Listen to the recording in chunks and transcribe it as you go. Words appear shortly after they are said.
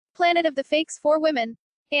Planet of the Fakes for Women.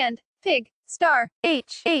 And Pig. Star.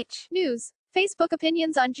 News. Facebook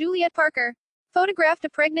opinions on Juliette Parker. Photographed a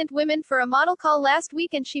pregnant woman for a model call last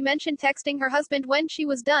week and she mentioned texting her husband when she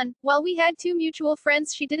was done. While we had 2 mutual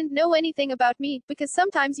friends, she didn't know anything about me, because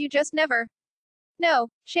sometimes you just never know.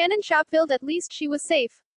 Shannon Shopfield, at least she was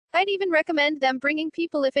safe. I'd even recommend them bringing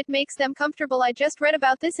people if it makes them comfortable. I just read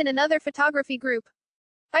about this in another photography group.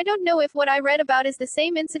 I don't know if what I read about is the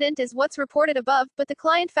same incident as what's reported above, but the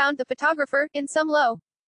client found the photographer in some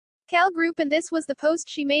low-cal group and this was the post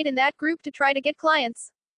she made in that group to try to get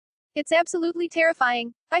clients. It's absolutely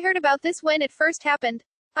terrifying. I heard about this when it first happened.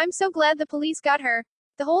 I'm so glad the police got her.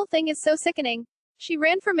 The whole thing is so sickening. She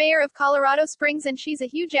ran for mayor of Colorado Springs and she's a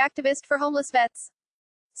huge activist for homeless vets.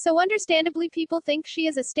 So understandably people think she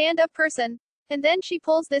is a stand-up person. And then she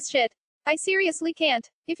pulls this shit. I seriously can't.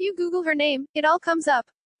 If you Google her name, it all comes up.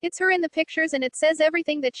 It's her in the pictures and it says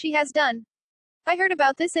everything that she has done. I heard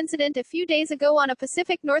about this incident a few days ago on a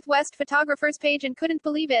Pacific Northwest photographer's page and couldn't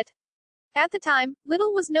believe it. At the time,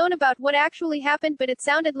 little was known about what actually happened, but it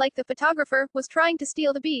sounded like the photographer was trying to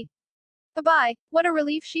steal the bee. Bye. What a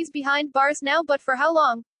relief she's behind bars now, but for how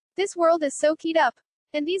long? This world is so keyed up.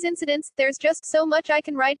 And these incidents, there's just so much I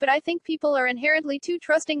can write, but I think people are inherently too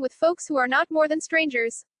trusting with folks who are not more than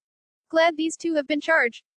strangers. Glad these 2 have been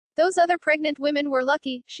charged. Those other pregnant women were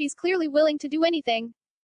lucky. She's clearly willing to do anything.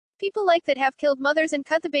 People like that have killed mothers and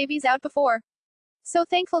cut the babies out before. So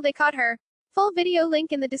thankful they caught her. Full video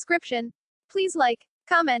link in the description. Please like,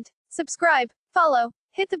 comment, subscribe, follow,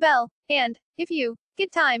 hit the bell, and, if you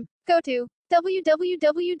get time, go to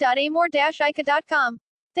www.amor-ica.com.